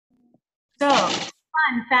So,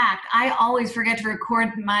 fun fact, I always forget to record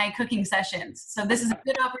my cooking sessions. So this is a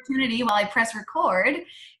good opportunity while I press record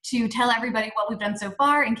to tell everybody what we've done so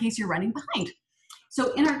far in case you're running behind.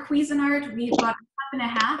 So in our Cuisinart, we've got a cup and a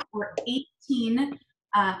half or 18,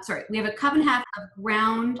 we have a cup and a half of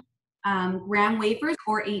ground graham wafers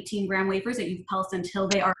or 18 graham wafers that you've pulsed until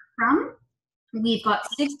they are crumb. We've got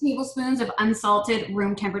 6 tablespoons of unsalted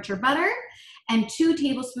room temperature butter and 2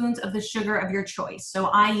 tablespoons of the sugar of your choice. So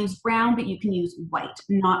I use brown, but you can use white,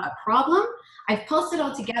 not a problem. I've pulsed it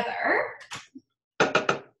all together.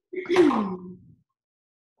 And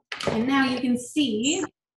now you can see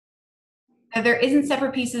that there isn't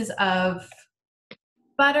separate pieces of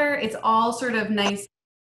butter. It's all sort of nice.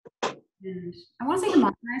 And I want to say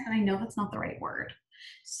homogenized, but I know that's not the right word.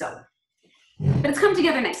 So, but it's come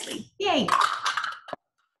together nicely. Yay.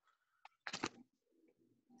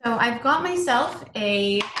 So I've got myself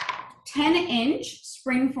a 10-inch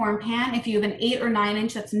springform pan. If you have an 8 or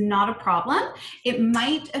 9-inch, that's not a problem. It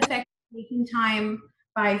might affect baking time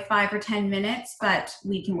by 5 or 10 minutes, but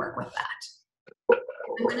we can work with that.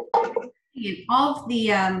 I'm going to put all of the,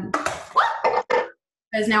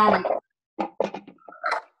 is now on my, I'm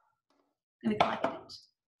going to collect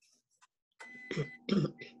it.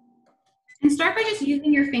 And start by just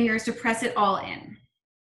using your fingers to press it all in.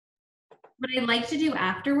 What I like to do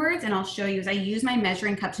afterwards, and I'll show you, is I use my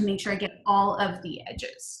measuring cup to make sure I get all of the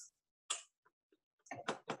edges.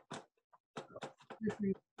 Just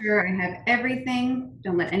make sure I have everything.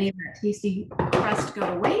 Don't let any of that tasty crust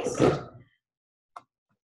go to waste.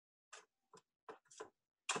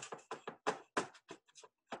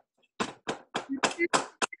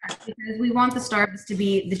 Because we want the stars to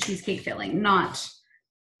be the cheesecake filling, not just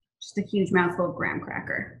a huge mouthful of graham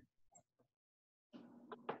cracker.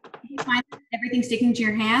 If you find everything sticking to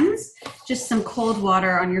your hands, just some cold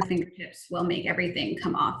water on your fingertips will make everything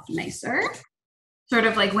come off nicer. Sort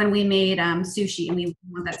of like when we made sushi and we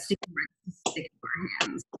want that sticky rice to stick to our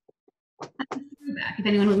hands. That's a throwback if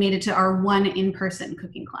anyone made it to our one in-person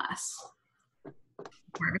cooking class.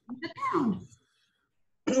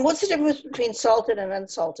 What's the difference between salted and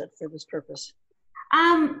unsalted for this purpose?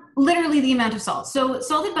 Literally the amount of salt. So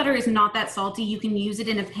salted butter is not that salty. You can use it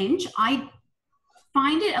in a pinch. I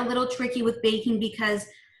find it a little tricky with baking because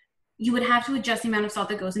you would have to adjust the amount of salt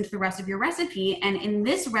that goes into the rest of your recipe. And in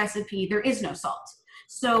this recipe, there is no salt.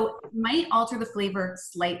 So it might alter the flavor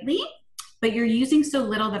slightly, but you're using so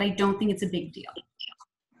little that I don't think it's a big deal.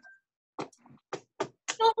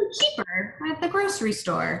 It's also cheaper at the grocery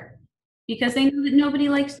store because they know that nobody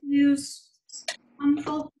likes to use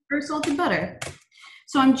unsalted or salted butter.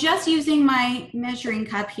 So I'm just using my measuring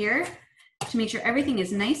cup here to make sure everything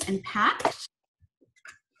is nice and packed.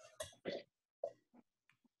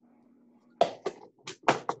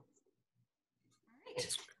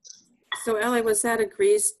 So Ellie, was that a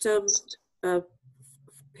greased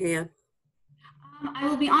pan? I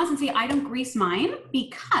will be honest and say I don't grease mine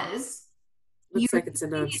because looks like it's a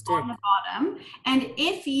non-stick on the bottom. And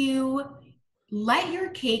if you let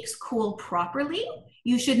your cakes cool properly,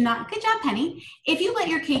 you should not, good job, Penny. If you let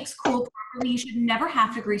your cakes cool properly, you should never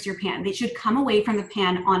have to grease your pan. They should come away from the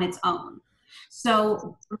pan on its own.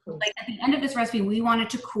 So like at the end of this recipe, we want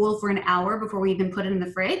it to cool for an hour before we even put it in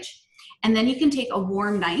the fridge. And then you can take a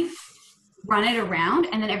warm knife, run it around,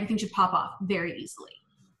 and then everything should pop off very easily.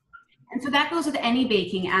 And so that goes with any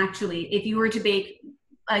baking, actually. If you were to bake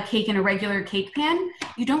a cake in a regular cake pan,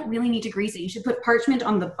 you don't really need to grease it. You should put parchment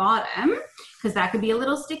on the bottom because that could be a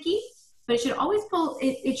little sticky, but it should always pull,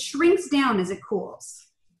 it shrinks down as it cools.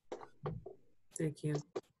 Thank you.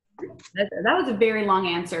 That was a very long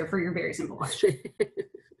answer for your very simple question.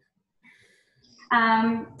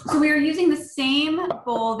 So we are using the same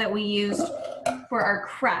bowl that we used for our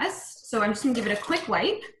crust. So I'm just gonna give it a quick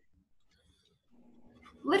wipe.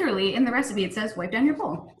 Literally in the recipe, it says wipe down your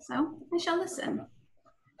bowl. So I shall listen.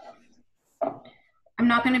 I'm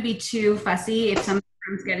not gonna be too fussy if some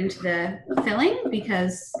crumbs get into the filling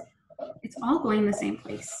because it's all going in the same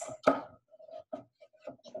place.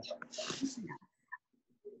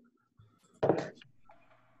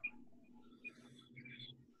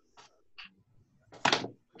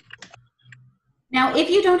 Now, if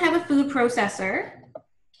you don't have a food processor,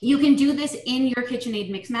 you can do this in your KitchenAid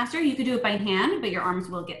Mixmaster. You could do it by hand, but your arms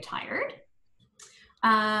will get tired.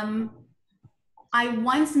 I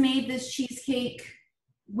once made this cheesecake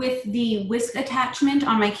with the whisk attachment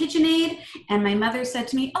on my KitchenAid, and my mother said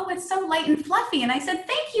to me, "Oh, it's so light and fluffy." And I said,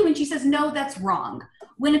 "Thank you." And she says, "No, that's wrong.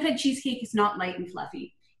 Winnipeg cheesecake is not light and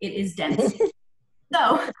fluffy. It is dense."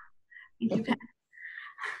 So, thank you, Pat.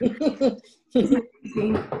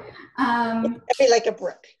 Be like a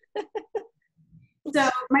brick. So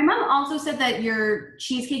my mom also said that your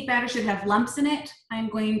cheesecake batter should have lumps in it. I'm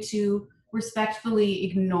going to respectfully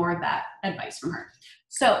ignore that advice from her.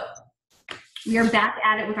 So we are back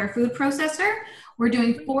at it with our food processor. We're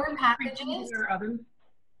doing 4 packages. Our oven.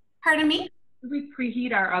 Pardon me? Do we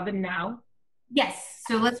preheat our oven now? Yes.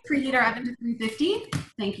 So let's preheat our oven to 350.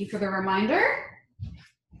 Thank you for the reminder.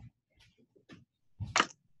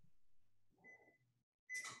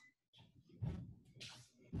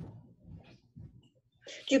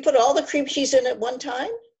 Do you put all the cream cheese in at one time?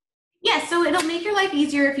 Yes, so it'll make your life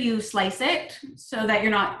easier if you slice it so that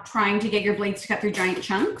you're not trying to get your blades to cut through giant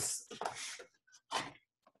chunks.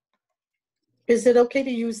 Is it okay to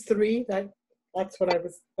use 3? That's what I had.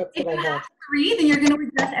 If you have 3, then you're going to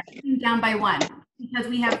reduce everything down by 1 because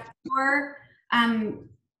we have 4 containers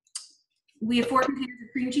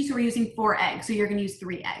of cream cheese, so we're using 4 eggs. So you're going to use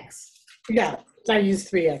 3 eggs. Yeah, I used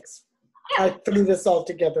 3 eggs. Yeah. I threw this all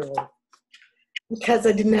together because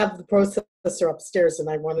I didn't have the processor upstairs and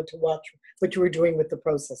I wanted to watch what you were doing with the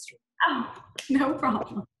processor. Oh, no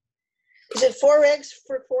problem. Is it 4 eggs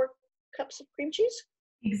for 4 cups of cream cheese?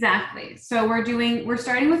 Exactly. So we're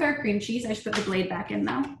starting with our cream cheese. I should put the blade back in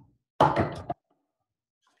though.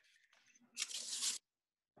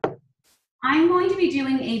 I'm going to be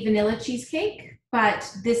doing a vanilla cheesecake,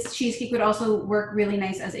 but this cheesecake would also work really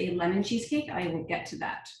nice as a lemon cheesecake. I will get to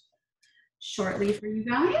that shortly for you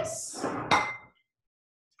guys.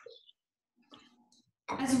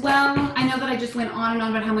 As well, I know that I just went on and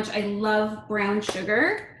on about how much I love brown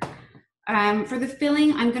sugar. For the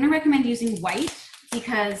filling, I'm going to recommend using white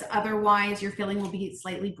because otherwise your filling will be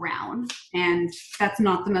slightly brown, and that's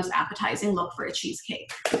not the most appetizing look for a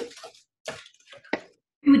cheesecake.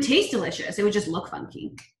 It would taste delicious. It would just look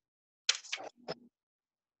funky.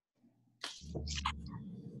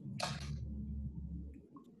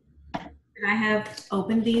 Could I have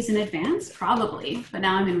opened these in advance? Probably, but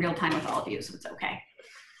now I'm in real time with all of you, so it's okay.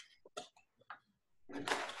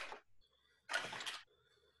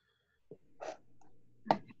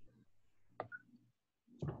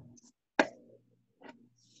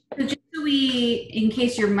 So just so in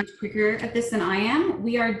case you're much quicker at this than I am,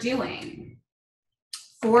 we are doing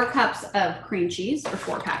 4 cups of cream cheese, or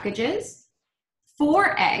 4 packages,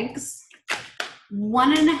 4 eggs,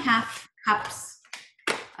 1.5 cups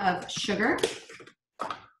of sugar,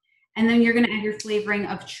 and then you're going to add your flavoring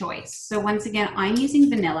of choice. So once again, I'm using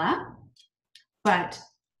vanilla, but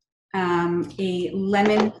a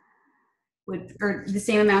lemon would, or the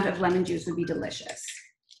same amount of lemon juice would be delicious.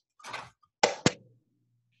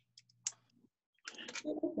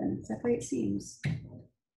 Separate seams.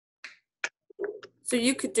 So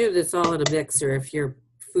you could do this all in a mixer if your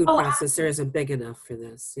food processor isn't big enough for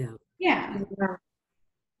this. Yeah. Yeah.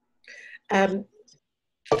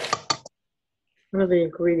 What are the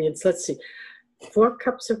ingredients? Let's see. 4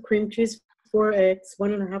 cups of cream cheese, 4 eggs,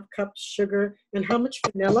 1.5 cups sugar, and how much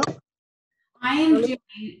vanilla? I am doing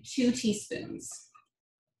 2 teaspoons.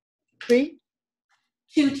 3?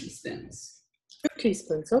 2 teaspoons. 2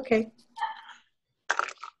 teaspoons, okay.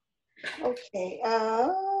 Okay, 1.5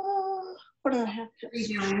 cups. What are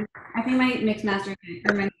you doing? I think my mix master,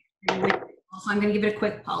 or my, so I'm going to give it a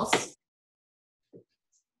quick pulse.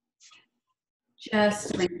 Just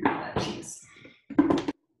to bring out that cheese.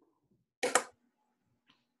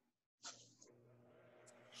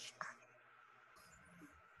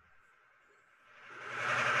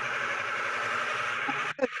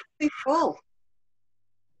 Oh,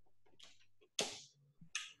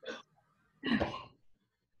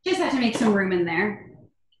 Just have to make some room in there.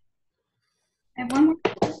 I have one more.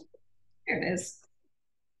 There it is.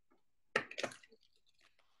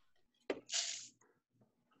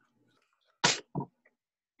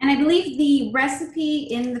 And I believe the recipe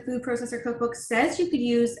in the food processor cookbook says you could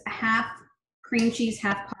use half cream cheese,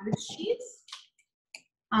 half cottage cheese.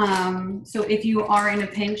 So if you are in a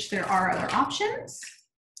pinch, there are other options.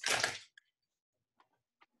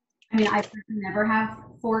 I mean, I never have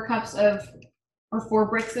 4 cups of, or 4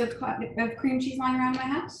 bricks of cream cheese lying around my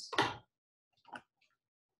house.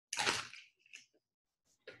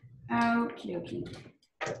 Okie dokie.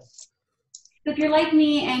 So if you're like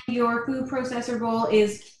me and your food processor bowl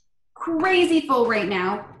is crazy full right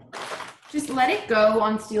now, just let it go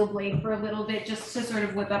on steel blade for a little bit just to sort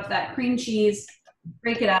of whip up that cream cheese,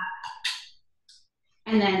 break it up,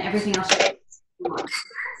 and then everything else.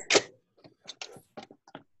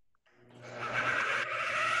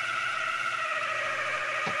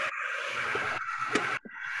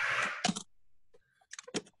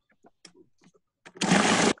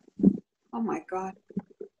 Oh my God.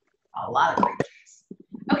 A lot of cream cheese.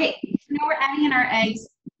 Okay, now we're adding in our eggs.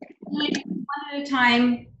 One at a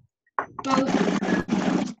time. Both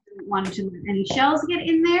wanted to let any shells get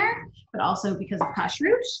in there, but also because of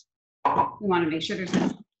kashrut, we want to make sure there's no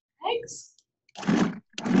eggs. In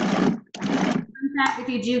fact, if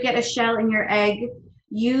you do get a shell in your egg,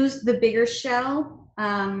 use the bigger shell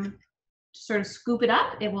to sort of scoop it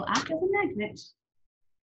up. It will act as a magnet,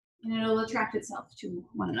 and it'll attract itself to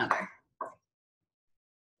one another.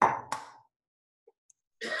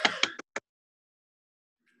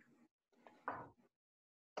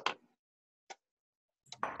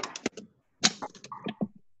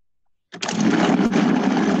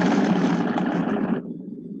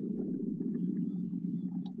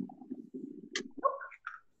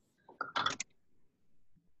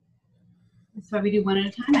 That's why we do one at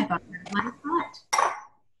a time. I thought that was hot.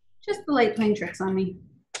 Just the light playing tricks on me.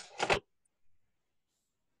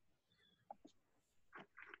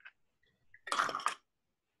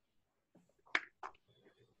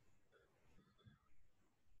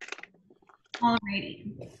 Alrighty.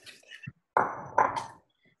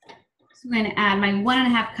 So I'm going to add my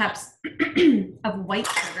 1.5 cups of white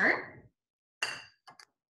sugar.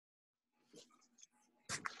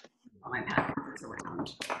 All my packets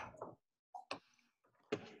around.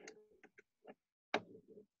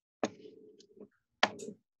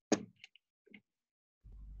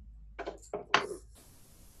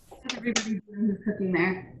 How's everybody doing who's cooking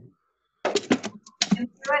there?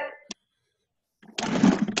 Into it.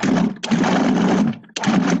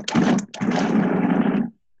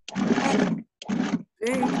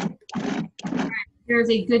 There's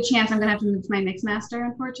a good chance I'm going to have to move to my mix master,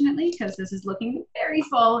 unfortunately, because this is looking very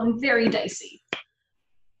full and very dicey.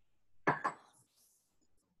 But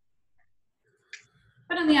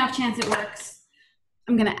on the off chance it works,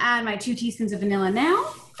 I'm going to add my 2 teaspoons of vanilla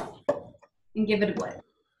now and give it a blend.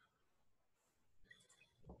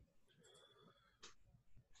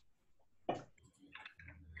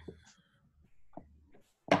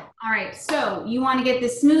 All right, so you want to get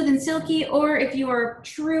this smooth and silky, or if you are a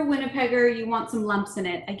true Winnipegger, you want some lumps in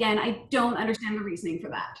it. Again, I don't understand the reasoning for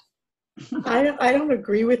that. I don't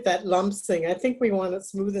agree with that lumps thing. I think we want it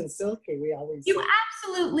smooth and silky. We always You say.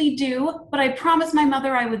 absolutely do, but I promised my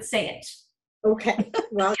mother I would say it. Okay.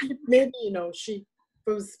 Well, maybe, you know, she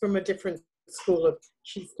was from a different school of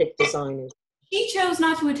cheesecake design. She chose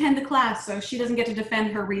not to attend the class, so she doesn't get to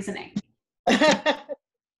defend her reasoning.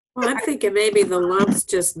 Well, I'm thinking maybe the lumps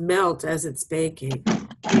just melt as it's baking.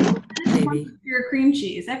 Maybe. Your cream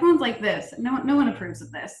cheese. Everyone's like this. No one approves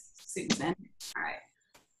of this, Susan.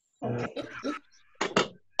 All right.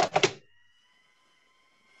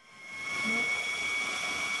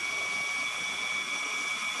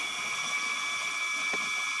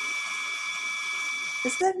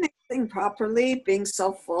 Is that mixing properly, being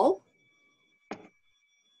so full?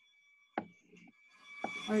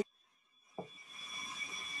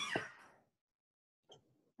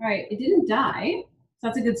 All right, it didn't die, so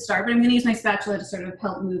that's a good start, but I'm gonna use my spatula to sort of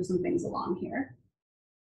help move some things along here.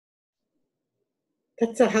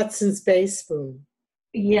 That's a Hudson's Bay spoon.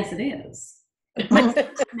 Yes, it is. Matching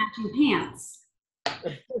pants.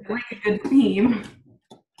 I like a good theme.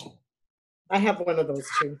 I have one of those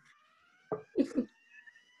too.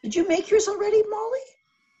 Did you make yours already, Molly?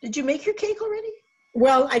 Did you make your cake already?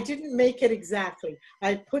 Well, I didn't make it exactly.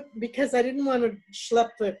 Because I didn't want to schlep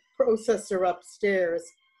the processor upstairs.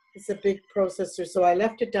 It's a big processor, so I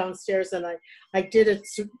left it downstairs and I did it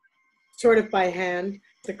sort of by hand,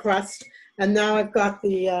 the crust. And now I've got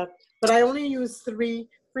the, but I only used 3.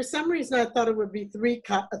 For some reason, I thought it would be 3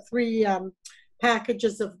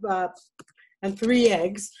 packages of, and 3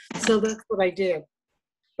 eggs. So that's what I did.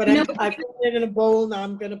 But I put it in a bowl. Now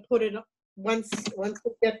I'm going to put it, once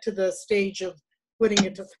we get to the stage of putting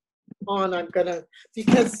it on, I'm going to,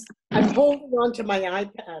 because I'm holding on to my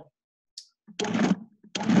iPad.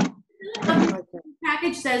 The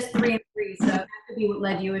package says 3 and 3, so that could be what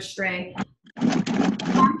led you astray.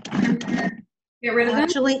 Get rid of them?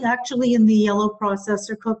 Actually, in the yellow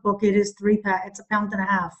processor cookbook, it is 3 pack. It's 1.5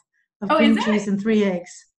 pounds of cream cheese and 3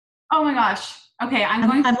 eggs. Oh my gosh. Okay,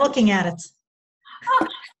 I'm looking at it. Oh.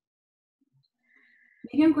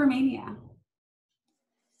 Maybe I'm gourmania.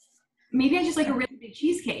 Maybe I just like a really big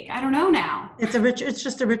cheesecake. I don't know now. It's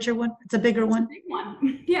just a richer one. It's a bigger one. A big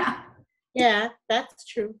one. Yeah. Yeah, that's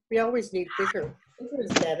true. We always need bigger. Bigger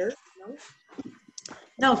is better.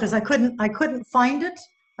 No, because I couldn't find it.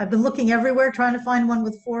 I've been looking everywhere trying to find one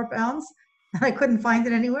with 4 pounds, and I couldn't find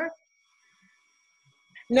it anywhere.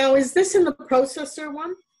 Now, is this in the processor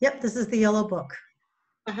one? Yep, this is the yellow book.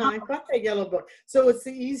 I got that yellow book. So it's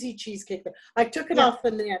the easy cheesecake. I took it off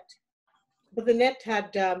the net, but the net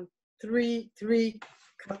had 3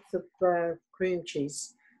 cups of cream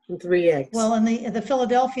cheese. and 3 eggs. Well, and the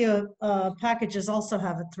Philadelphia packages also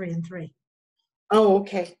have a 3 and 3. Oh,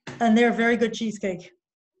 okay. And they're very good cheesecake.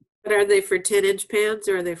 But are they for 10-inch pans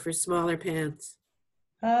or are they for smaller pans?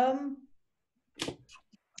 I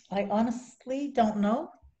honestly don't know.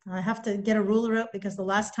 I have to get a ruler out because the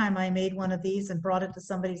last time I made one of these and brought it to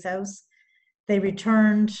somebody's house, they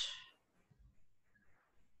returned.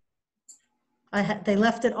 They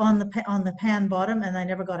left it on the pan bottom, and I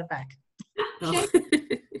never got it back. Oh.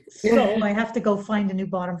 So I have to go find a new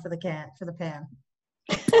bottom for the pan.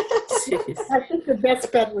 Jeez. I think the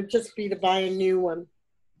best bet would just be to buy a new one,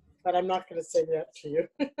 but I'm not going to say that to you.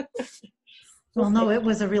 Well, no, it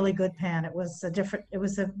was a really good pan. It was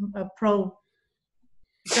a pro.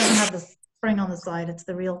 It doesn't have the spring on the side. It's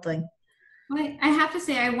the real thing. Well, I have to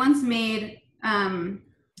say, I once made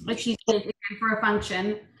a cheesecake for a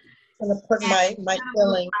function. I'm going to put my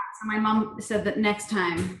filling. So my mom said that next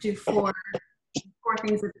time do four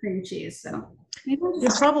things of cream cheese. So maybe we'll You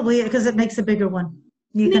just, probably, because it makes a bigger one.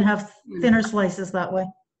 You can have thinner slices that way.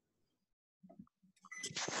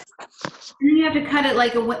 and then you have to cut it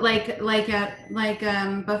like a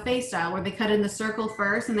buffet style, where they cut in the circle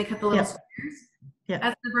first and they cut the little Yeah. squares. Yeah.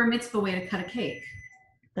 That's the bar mitzvah way to cut a cake.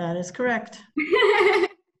 That is correct. You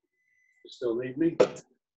still need me?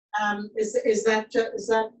 Is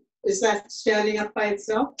that standing up by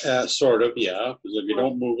itself? Sort of, yeah, because if you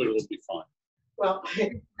don't move it, it'll be fine. Well,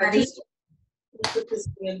 I Ready? just put this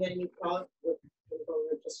in, and then you call it.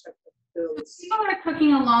 Just have to fill this. People are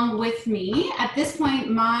cooking along with me. At this point,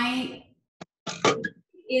 my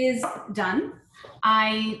is done.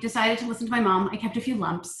 I decided to listen to my mom. I kept a few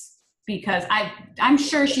lumps because I'm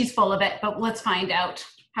sure she's full of it, but let's find out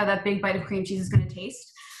how that big bite of cream cheese is going to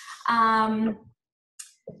taste.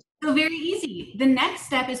 So very easy. The next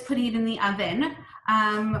step is putting it in the oven.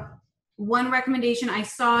 One recommendation I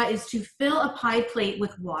saw is to fill a pie plate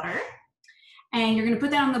with water, and you're going to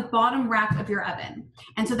put that on the bottom rack of your oven.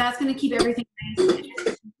 And so that's going to keep everything nice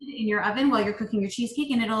in your oven while you're cooking your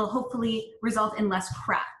cheesecake, and it'll hopefully result in less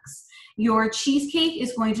cracks. Your cheesecake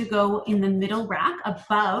is going to go in the middle rack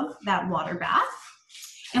above that water bath,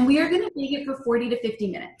 and we are going to bake it for 40 to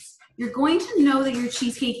 50 minutes. You're going to know that your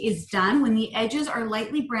cheesecake is done when the edges are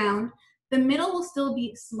lightly browned. The middle will still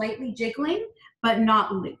be slightly jiggling, but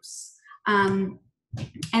not loose. And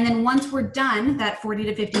then once we're done, that 40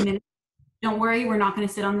 to 50 minutes, don't worry, we're not going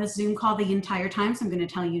to sit on this Zoom call the entire time, so I'm going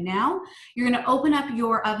to tell you now. You're going to open up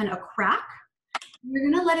your oven a crack. You're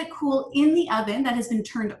going to let it cool in the oven that has been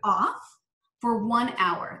turned off for 1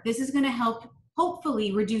 hour. This is going to help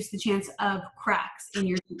hopefully reduce the chance of cracks in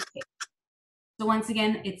your cheesecake. So once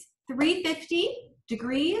again, it's 350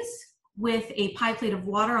 degrees with a pie plate of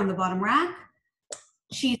water on the bottom rack,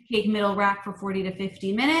 cheesecake middle rack for 40 to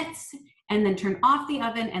 50 minutes, and then turn off the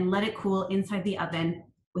oven and let it cool inside the oven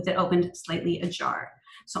with it opened slightly ajar.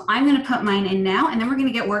 So I'm going to put mine in now, and then we're going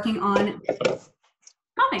to get working on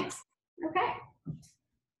toppings. Okay.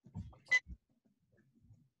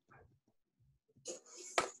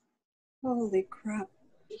 Holy crap.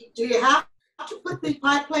 Do you have to put the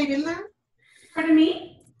pie plate in there? Pardon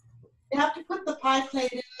me? You have to put the pie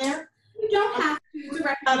plate in there? You don't have to. It's a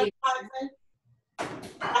recommendation.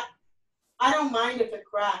 I don't mind if it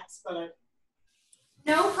cracks, but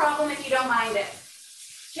No problem if you don't mind it.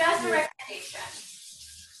 Just a recommendation.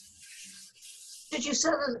 Did you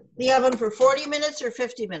set the oven for 40 minutes or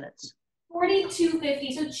 50 minutes? 40 to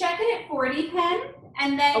 50. So check it at 40, Pen,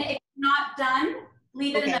 and then if it's not done,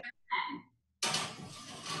 leave it Okay. another 10.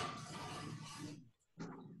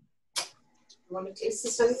 you want to taste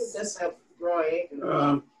this? It does have raw egg.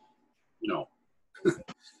 No. No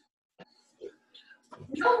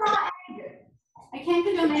raw egg. I can't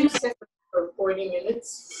condone any. Set it for 40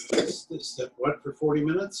 minutes. What, for 40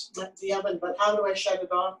 minutes? Not the oven, but how do I shut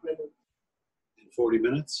it off? In 40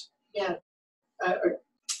 minutes? Yeah. I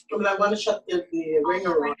want to shut the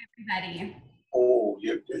ringer off. Everybody. Oh,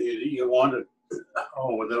 you want it,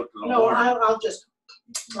 without the No, alarm. I'll just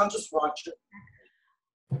watch it.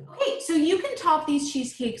 Okay, so you can top these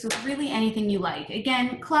cheesecakes with really anything you like.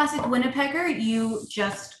 Again, classic Winnipegger, you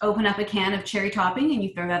just open up a can of cherry topping and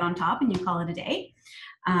you throw that on top and you call it a day.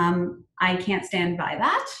 I can't stand by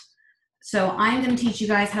that. So I'm going to teach you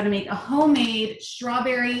guys how to make a homemade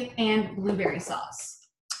strawberry and blueberry sauce.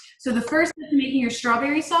 So the first step to making your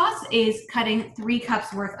strawberry sauce is cutting 3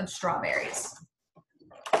 cups worth of strawberries.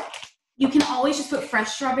 You can always just put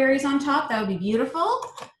fresh strawberries on top. That would be beautiful.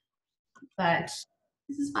 But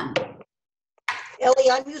this is fun.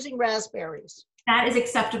 Ellie, I'm using raspberries. That is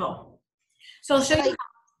acceptable. So I'll show you.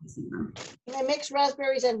 Can I mix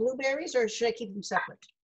raspberries and blueberries, or should I keep them separate?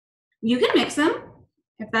 You can mix them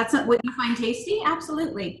If that's not what you find tasty,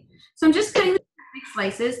 absolutely. So I'm just cutting them in big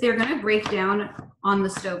slices. They're going to break down on the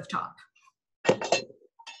stovetop.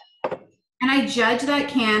 And I judge that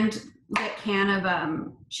can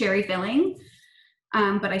of cherry filling,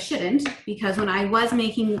 but I shouldn't, because when I was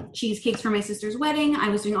making cheesecakes for my sister's wedding, I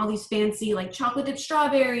was doing all these fancy like chocolate dipped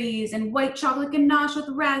strawberries and white chocolate ganache with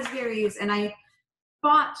raspberries, and I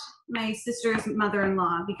bought my sister's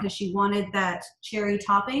mother-in-law because she wanted that cherry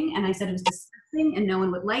topping, and I said it was disgusting and no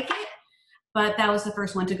one would like it, but that was the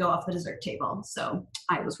first one to go off the dessert table, so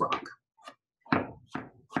I was wrong.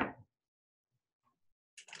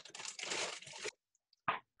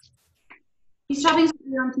 These toppings are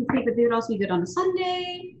good on cheesecake, but they would also be good on a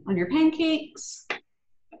sundae, on your pancakes.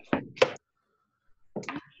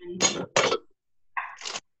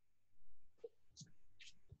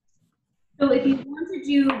 So if you want to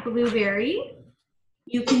do blueberry,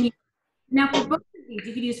 you can use, now for both of these,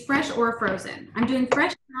 you could use fresh or frozen. I'm doing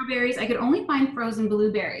fresh strawberries. I could only find frozen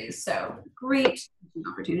blueberries, so great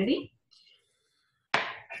opportunity.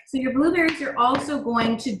 So your blueberries, you're also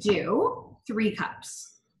going to do 3 cups.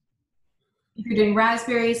 If you're doing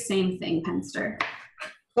raspberries, same thing, Penster.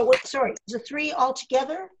 But what, sorry, is it 3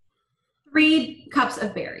 altogether? 3 cups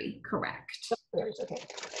of berry, correct. Berries, okay.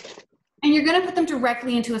 And you're gonna put them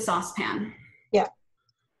directly into a saucepan. Yeah.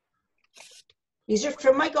 These are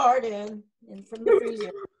from my garden and from the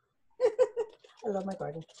freezer. I love my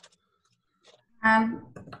garden.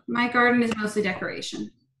 My garden is mostly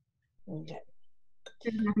decoration. Okay.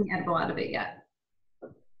 There's nothing edible out of it yet.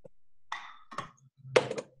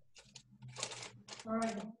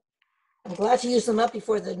 I'm glad to use them up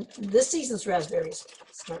before this season's raspberries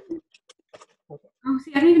start. Okay. Oh,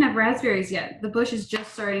 see, I don't even have raspberries yet. The bush is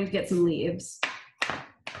just starting to get some leaves.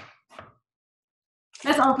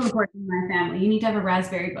 That's also important in my family. You need to have a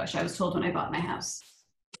raspberry bush, I was told when I bought my house.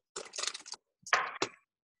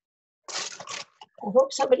 I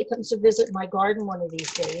hope somebody comes to visit my garden one of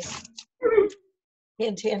these days.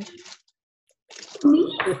 Hint, hint.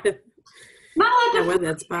 Me? Not allowed Yeah, to. well,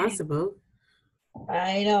 that's possible.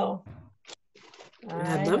 I know.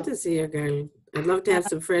 I'd love to see your garden. I'd love to have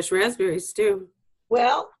some fresh raspberries too.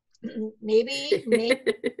 Well, maybe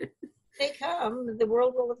they come, the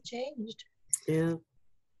world will have changed. Yeah.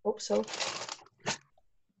 Hope so.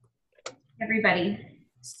 Everybody.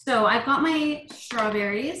 So I've got my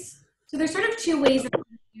strawberries. So there's sort of 2 ways that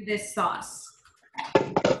you do this sauce.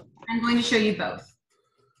 I'm going to show you both.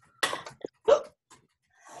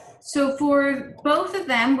 So for both of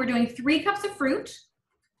them, we're doing 3 cups of fruit,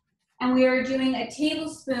 and we are doing a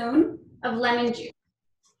tablespoon of lemon juice.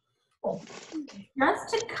 Just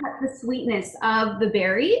to cut the sweetness of the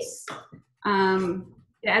berries.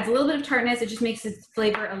 It adds a little bit of tartness. It just makes its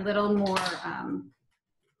flavor a little more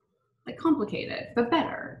like complicated, but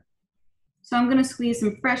better. So I'm gonna squeeze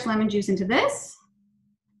some fresh lemon juice into this.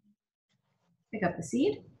 Pick up the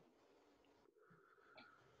seed.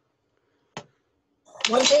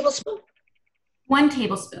 1 tablespoon? 1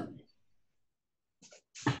 tablespoon.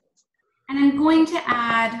 And I'm going to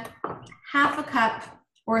add 1/2 cup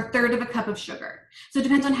or 1/3 of a cup of sugar. So it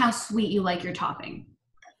depends on how sweet you like your topping.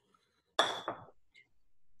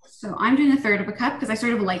 So I'm doing 1/3 of a cup because I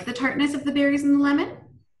sort of like the tartness of the berries and the lemon.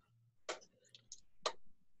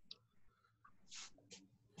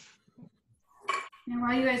 And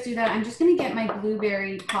while you guys do that, I'm just gonna get my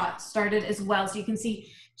blueberry pot started as well so you can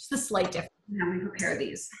see just a slight difference in how we prepare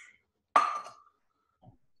these.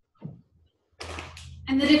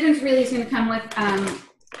 And the difference really is gonna come with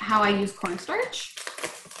how I use cornstarch,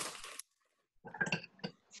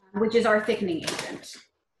 which is our thickening agent.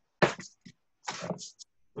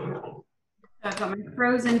 So I've got my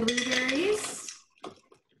frozen blueberries.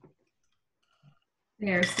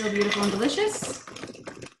 They are still beautiful and delicious.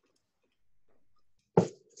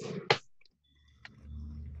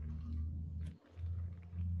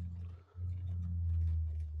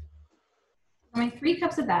 My 3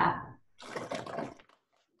 cups of that.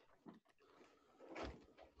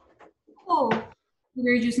 Oh,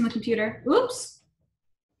 blueberry juice in the computer. Oops.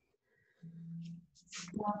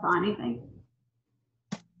 Not saw anything.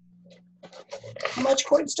 How much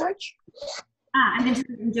cornstarch? I'm going to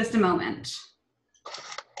do it in just a moment.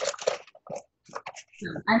 So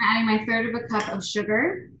I'm adding my 1/3 of a cup of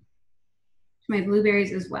sugar to my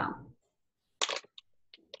blueberries as well.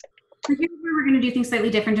 So here's where we're going to do things slightly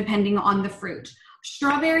different depending on the fruit.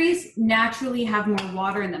 Strawberries naturally have more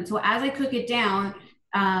water in them. So as I cook it down,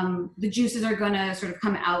 the juices are going to sort of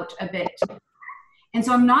come out a bit. And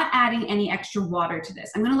so I'm not adding any extra water to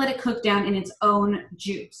this. I'm going to let it cook down in its own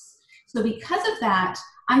juice. So because of that,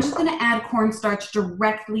 I'm just going to add cornstarch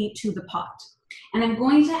directly to the pot. And I'm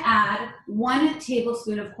going to add 1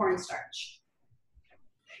 tablespoon of cornstarch.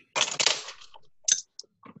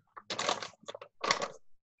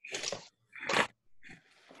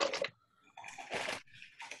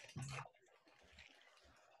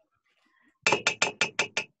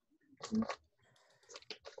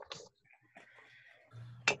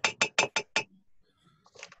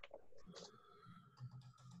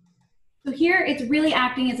 So here it's really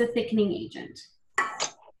acting as a thickening agent.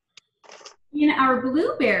 In our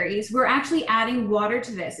blueberries, we're actually adding water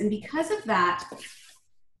to this. And because of that,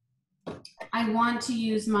 I want to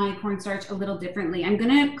use my cornstarch a little differently. I'm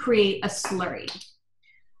gonna create a slurry.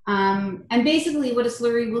 And basically what a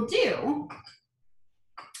slurry will do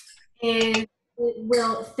is it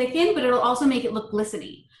will thicken, but it'll also make it look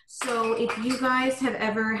glistening. So if you guys have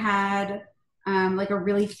ever had like a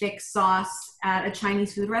really thick sauce at a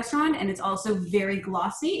Chinese food restaurant and it's also very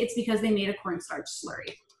glossy, it's because they made a cornstarch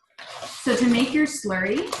slurry. So to make your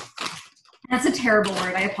slurry, that's a terrible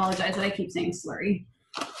word. I apologize that I keep saying slurry.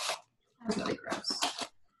 That's really gross.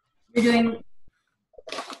 You're doing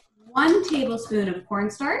 1 tablespoon of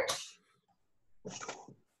cornstarch.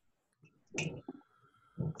 2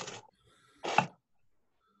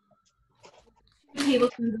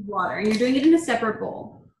 tablespoons of water, and you're doing it in a separate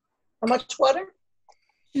bowl. How much water?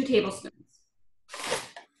 2 tablespoons.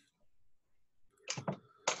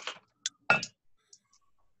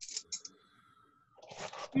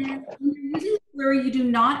 And when you're using slurry, you do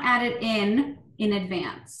not add it in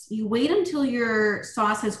advance. You wait until your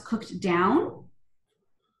sauce has cooked down,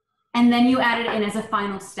 and then you add it in as a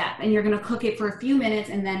final step. And you're going to cook it for a few minutes,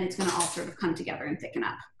 and then it's going to all sort of come together and thicken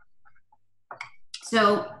up.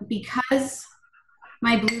 So because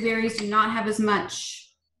my blueberries do not have as much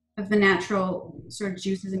of the natural sort of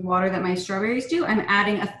juices and water that my strawberries do, I'm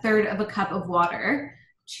adding 1/3 cup of water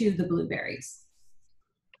to the blueberries.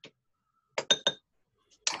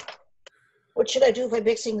 What should I do by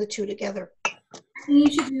mixing the two together? And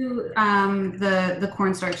you should do the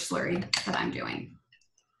cornstarch slurry that I'm doing.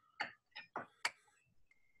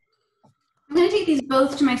 I'm going to take these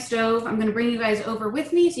both to my stove. I'm going to bring you guys over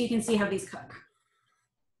with me so you can see how these cook.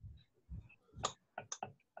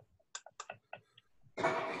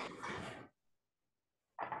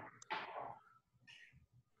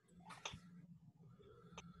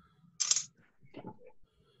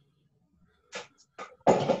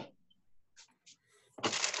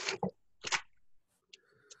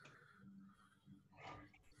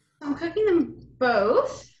 I'm cooking them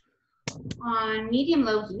both on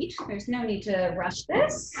medium-low heat. There's no need to rush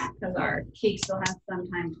this because our cake still has some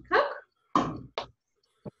time to cook.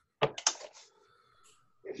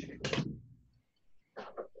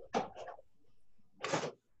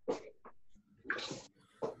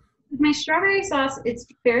 With my strawberry sauce, it's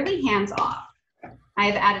fairly hands-off.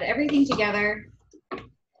 I've added everything together. I'm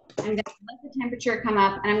going to let the temperature come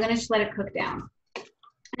up, and I'm going to just let it cook down.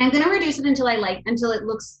 And I'm going to reduce it until it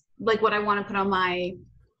looks like what I want to put on my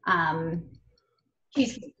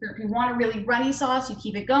cheesecake. So if you want a really runny sauce, you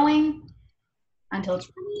keep it going until it's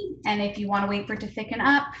runny. And if you want to wait for it to thicken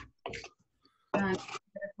up, well,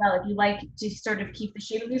 if you like to sort of keep the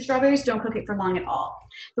shape of your strawberries, don't cook it for long at all.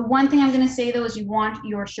 The one thing I'm going to say though is you want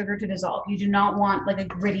your sugar to dissolve. You do not want like a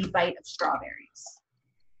gritty bite of strawberries.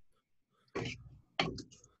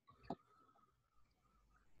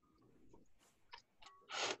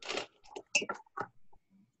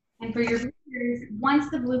 And for your blueberries,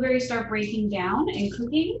 once the blueberries start breaking down and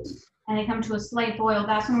cooking and they come to a slight boil,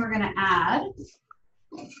 that's when we're going to add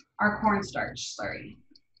our cornstarch slurry.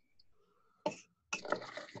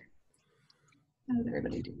 How's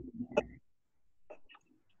everybody doing here?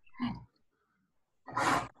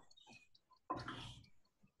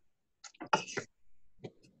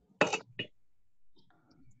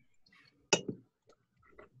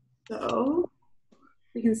 So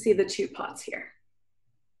we can see the 2 pots here.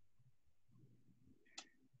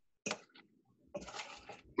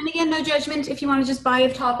 And again, no judgment. If you want to just buy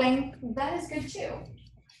a topping, that is good too.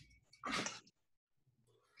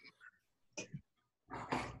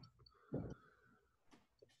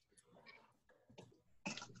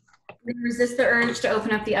 We resist the urge to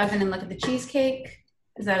open up the oven and look at the cheesecake,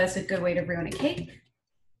 because that is a good way to ruin a cake.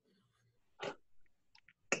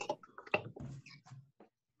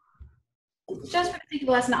 Just for the sake of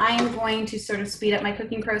the lesson, I am going to sort of speed up my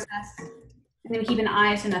cooking process. I'm going to keep an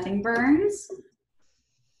eye so nothing burns.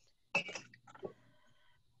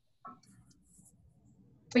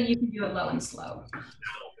 But you can do it low and slow.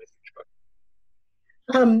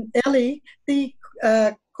 Ellie, the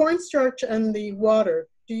cornstarch and the water,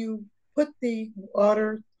 do you put the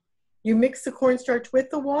water, you mix the cornstarch with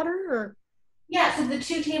the water, or? Yeah, so the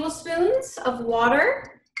 2 tablespoons of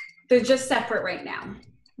water, they're just separate right now.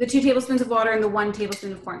 The 2 tablespoons of water and the 1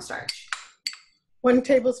 tablespoon of cornstarch. 1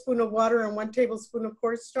 tablespoon of water and 1 tablespoon of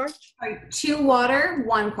cornstarch? Sorry, 2 water,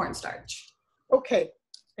 1 cornstarch. Okay,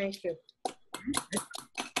 thank you.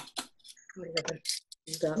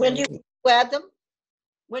 When do you add them?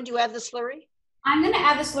 When do you add the slurry? I'm going to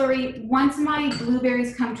add the slurry once my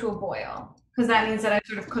blueberries come to a boil, because that means that I've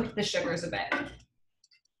sort of cooked the sugars a bit.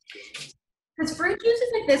 Because fruit juices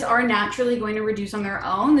like this are naturally going to reduce on their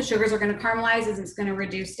own. The sugars are going to caramelize as it's going to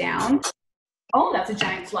reduce down. Oh, that's a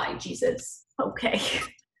giant fly, Jesus. Okay.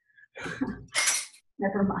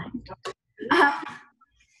 Never mind.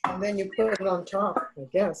 And then you put it on top, I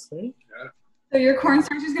guess, right? So your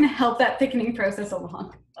cornstarch is going to help that thickening process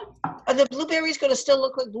along. Are the blueberries going to still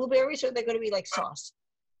look like blueberries, or are they going to be like sauce?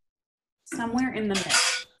 Somewhere in the middle.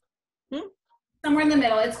 Somewhere in the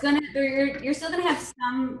middle. It's gonna. You're still gonna have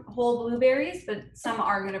some whole blueberries, but some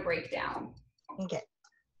are gonna break down. Okay.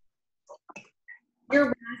 Your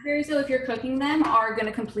raspberries, though, if you're cooking them, are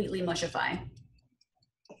gonna completely mushify.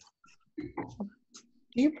 Do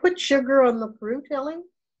you put sugar on the fruit, Ellie?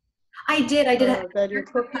 I did have that you a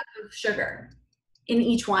cup of sugar in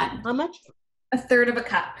each one. How much? 1/3 of a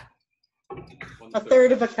cup.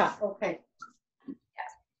 1/3 of a cup. Okay. Yeah.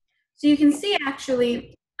 So you can see,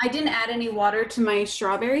 actually, I didn't add any water to my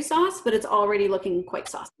strawberry sauce, but it's already looking quite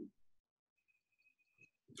saucy.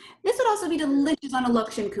 This would also be delicious on a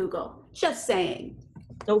Luxemkugel. Just saying.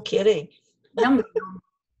 No kidding. Yum, yum.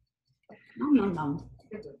 Nom, nom, nom.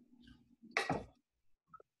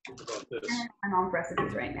 About this. I'm on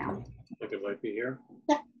recipes right now. I think it might be here.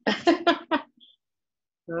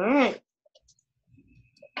 All right.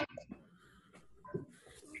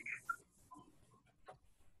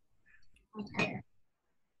 Okay.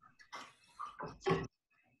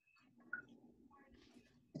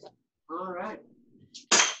 All right.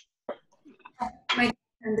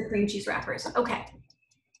 And the cream cheese wrappers. Okay.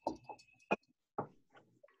 So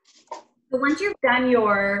once you've done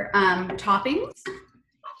your toppings,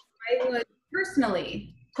 I would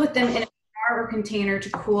personally put them in a jar or container to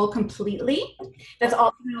cool completely. That's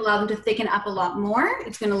also going to allow them to thicken up a lot more.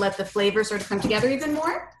 It's going to let the flavor sort of come together even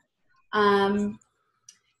more. And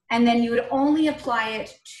then you would only apply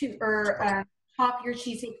it to, or top your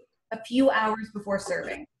cheesecake a few hours before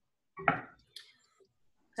serving.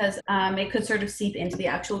 Because it could sort of seep into the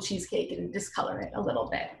actual cheesecake and discolor it a little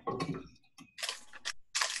bit.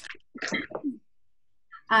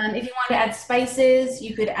 If you want to add spices,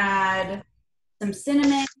 you could add some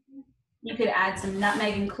cinnamon. You could add some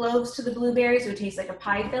nutmeg and cloves to the blueberries, so it tastes like a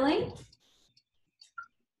pie filling.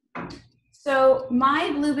 So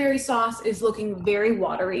my blueberry sauce is looking very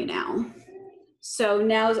watery now. So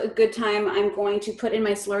now's a good time. I'm going to put in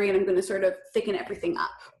my slurry and I'm going to sort of thicken everything up.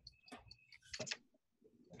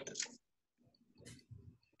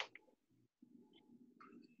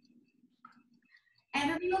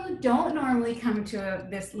 And for people who don't normally come to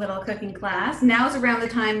this little cooking class, now is around the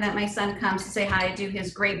time that my son comes to say hi to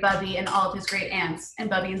his great Bubby and all of his great aunts and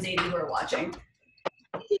Bubby and Zadie who are watching.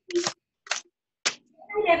 Hi,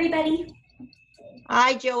 everybody.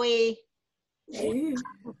 Hi, Joey.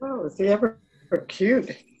 Oh, is he ever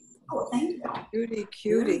cute? Oh, thank you. Cutie,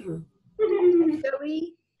 cutie.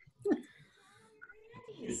 Joey.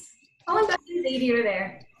 Oh, and Bubby and Zadie are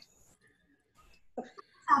there.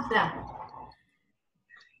 Stop them.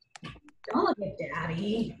 Don't look at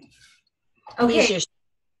Daddy. Okay.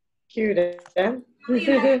 Cute, eh? We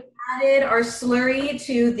have added our slurry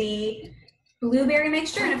to the blueberry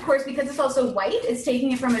mixture, and of course, because it's also white, it's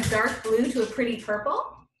taking it from a dark blue to a pretty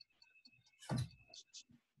purple.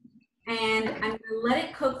 And I'm going to let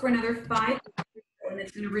it cook for another 5 minutes, and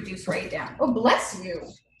it's going to reduce right down. Oh, bless you.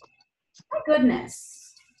 My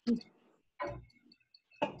goodness.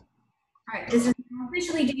 All right, this is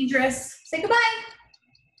officially dangerous. Say goodbye.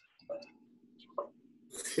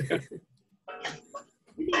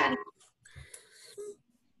 Yeah.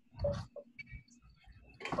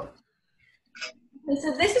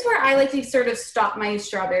 So this is where I like to sort of stop my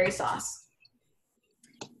strawberry sauce,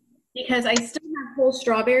 because I still have whole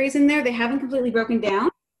strawberries in there. They haven't completely broken down,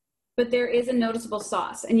 but there is a noticeable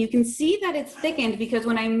sauce. And you can see that it's thickened because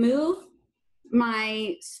when I move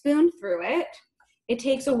my spoon through it, it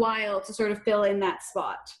takes a while to sort of fill in that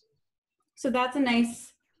spot. So that's a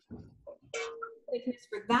nice thickness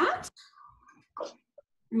for that.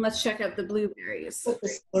 And let's check out the blueberries. Put the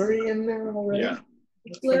slurry in there already? Yeah,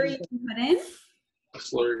 Slurry you can put in. a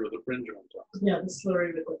slurry with a fringe on top. Yeah, the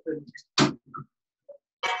slurry with the fringe.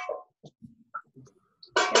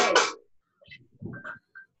 Okay.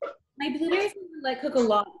 My blueberries let cook a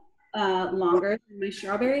lot longer than my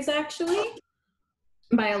strawberries, actually.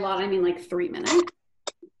 By a lot, I mean like 3 minutes. You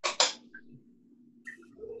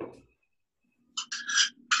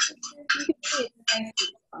can see it's a nice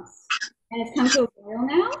sauce. And it's come to a boil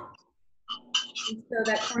now. And so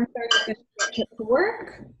that cornstarch is going to get to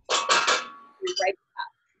work. Right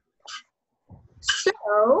up.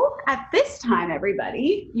 So at this time,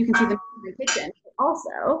 everybody, you can see them in the kitchen.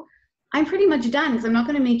 Also, I'm pretty much done because I'm not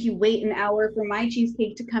going to make you wait an hour for my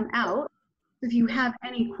cheesecake to come out. If you have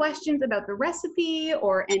any questions about the recipe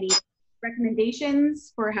or any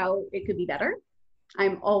recommendations for how it could be better,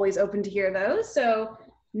 I'm always open to hear those. So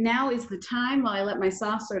now is the time while I let my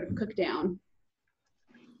sauce sort of cook down.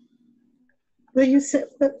 Will you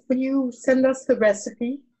send us the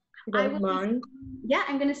recipe? If you I don't will, mind. yeah,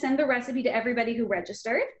 I'm going to send the recipe to everybody who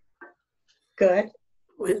registered. Good.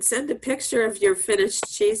 And send a picture of your finished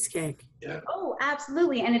cheesecake. Oh,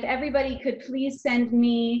 absolutely. And if everybody could please send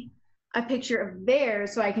me a picture of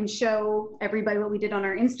theirs so I can show everybody what we did on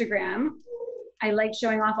our Instagram. I like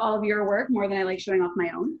showing off all of your work more than I like showing off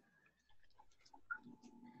my own.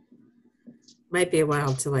 Might be a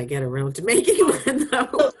while till I get around to making one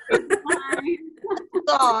though.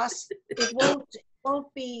 Sauce, it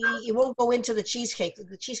won't go into the cheesecake.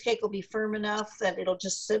 The cheesecake will be firm enough that it'll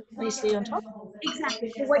just sit nicely on top.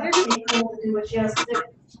 Exactly. So what you're going to do is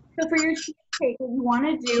so for your cheesecake, what you want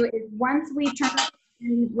to do is once we turn it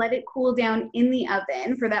and let it cool down in the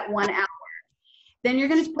oven for that 1 hour, then you're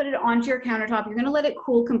going to put it onto your countertop. You're going to let it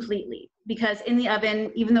cool completely because in the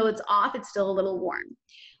oven, even though it's off, it's still a little warm.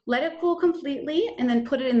 Let it cool completely and then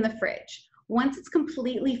put it in the fridge. Once it's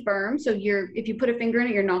completely firm, so if you put a finger in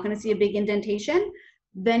it, you're not going to see a big indentation,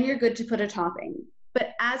 then you're good to put a topping.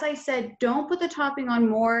 But as I said, don't put the topping on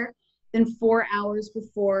more than 4 hours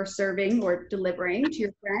before serving or delivering to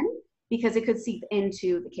your friend because it could seep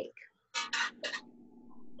into the cake.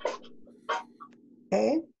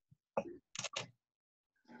 Okay.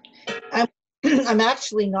 I'm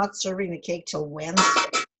actually not serving the cake till Wednesday.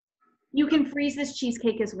 You can freeze this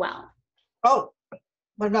cheesecake as well. Oh,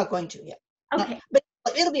 but I'm not going to yet. Okay. But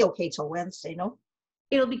it'll be okay till Wednesday, no?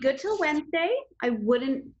 It'll be good till Wednesday. I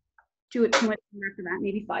wouldn't do it too much after that,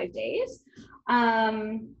 maybe 5 days.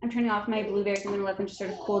 I'm turning off my blueberries. I'm going to let them just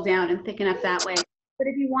sort of cool down and thicken up that way. But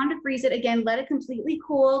if you want to freeze it, again, let it completely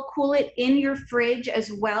cool. Cool it in your fridge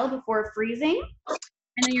as well before freezing. And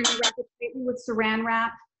then you're going to wrap it tightly with saran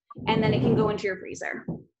wrap, and then it can go into your freezer.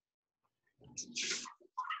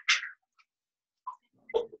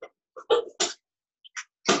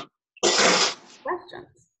 Questions?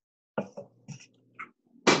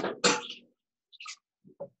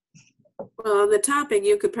 Well, on the topping,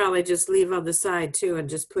 you could probably just leave on the side too and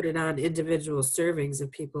just put it on individual servings if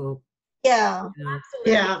people. Yeah. You know.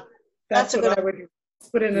 Yeah, that's That's a what good I would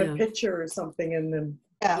put in Yeah. a picture or something and then.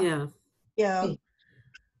 Yeah. Yeah.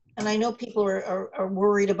 And I know people are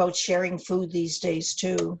worried about sharing food these days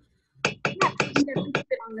too. Yeah, you can definitely put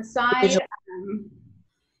it on the side.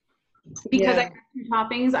 Because I have 2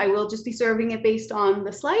 toppings, I will just be serving it based on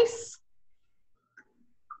the slice.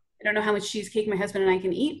 I don't know how much cheesecake my husband and I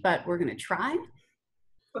can eat, but we're going to try.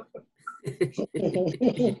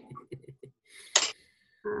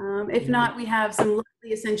 If not, we have some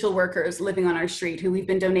lovely essential workers living on our street who we've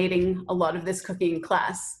been donating a lot of this cooking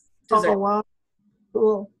class dessert. Oh, wow.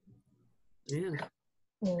 Cool. Yeah.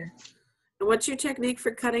 Yeah. And what's your technique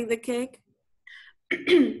for cutting the cake?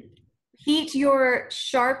 Heat your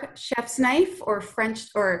sharp chef's knife your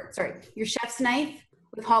chef's knife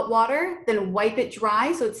with hot water, then wipe it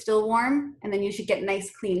dry so it's still warm, and then you should get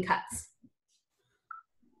nice clean cuts.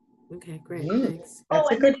 Okay, great, thanks. And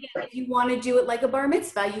then again, if you want to do it like a bar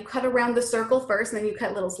mitzvah, you cut around the circle first, and then you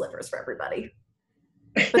cut little slivers for everybody.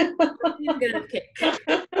 But you get enough cake.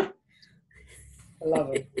 I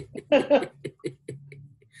love it.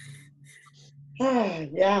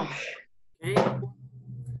 Yeah.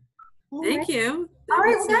 Okay. Thank you. All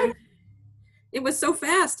right, guys. It was so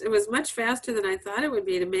fast. It was much faster than I thought it would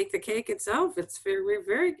be to make the cake itself. It's very,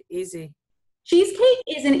 very easy. Cheesecake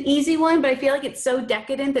is an easy one, but I feel like it's so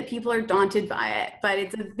decadent that people are daunted by it. But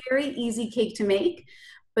it's a very easy cake to make.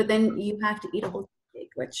 But then you have to eat a whole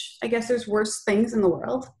cake, which I guess there's worse things in the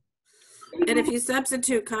world. And if you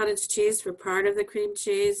substitute cottage cheese for part of the cream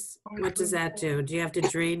cheese, what does that do? Do you have to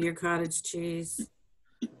drain your cottage cheese?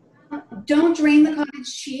 Don't drain the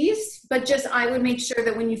cottage cheese, but just I would make sure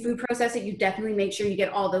that when you food process it, you definitely make sure you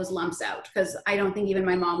get all those lumps out, because I don't think even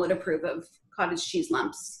my mom would approve of cottage cheese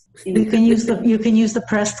lumps. You can use the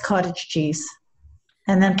pressed cottage cheese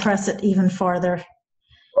and then press it even farther.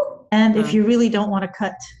 And if you really don't want to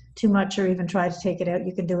cut too much or even try to take it out,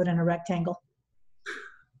 you can do it in a rectangle.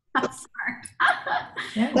 That's smart.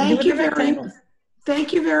 Yeah, Thank you very much.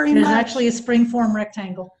 Thank you very It is much. actually a spring form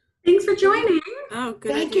rectangle. Thanks for joining. Oh,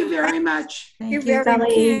 good Thank idea. you very much. Thank you. very Thank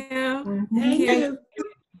much. you. Thank you.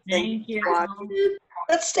 Thank you.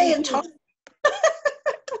 Let's stay in touch.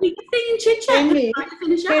 We can stay in chit chat. Kenny,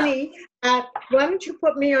 Finish up. Kenny, why don't you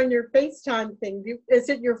put me on your FaceTime thing? Is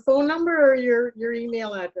it your phone number or your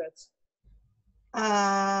email address?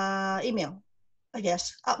 Email, I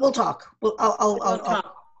guess. We'll talk. I'll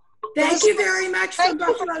talk. Thank you very much from Thank you.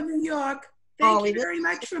 Buffalo, New York. Thank Oh, you we very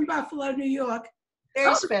much from Buffalo, New York.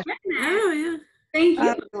 Very special. Oh, yeah. Thank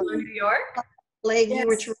you, New York. Lady, you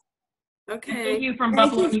were Yes. terrific. Okay. Thank you from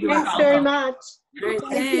Thank Buffalo, you. New York. Thanks very also. much. All right,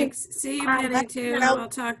 Thank you. thanks. See you, Penny, too. I'll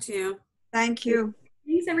talk to you. Thank you.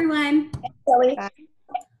 Thanks, everyone. Joey. Bye.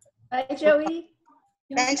 Bye, Joey.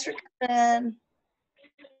 Thanks for coming.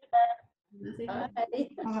 Bye.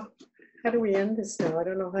 How do we end this now? I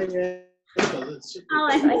don't know how you end.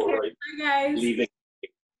 I'll end it here. Bye, guys. Leaving.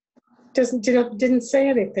 Didn't say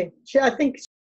anything. I think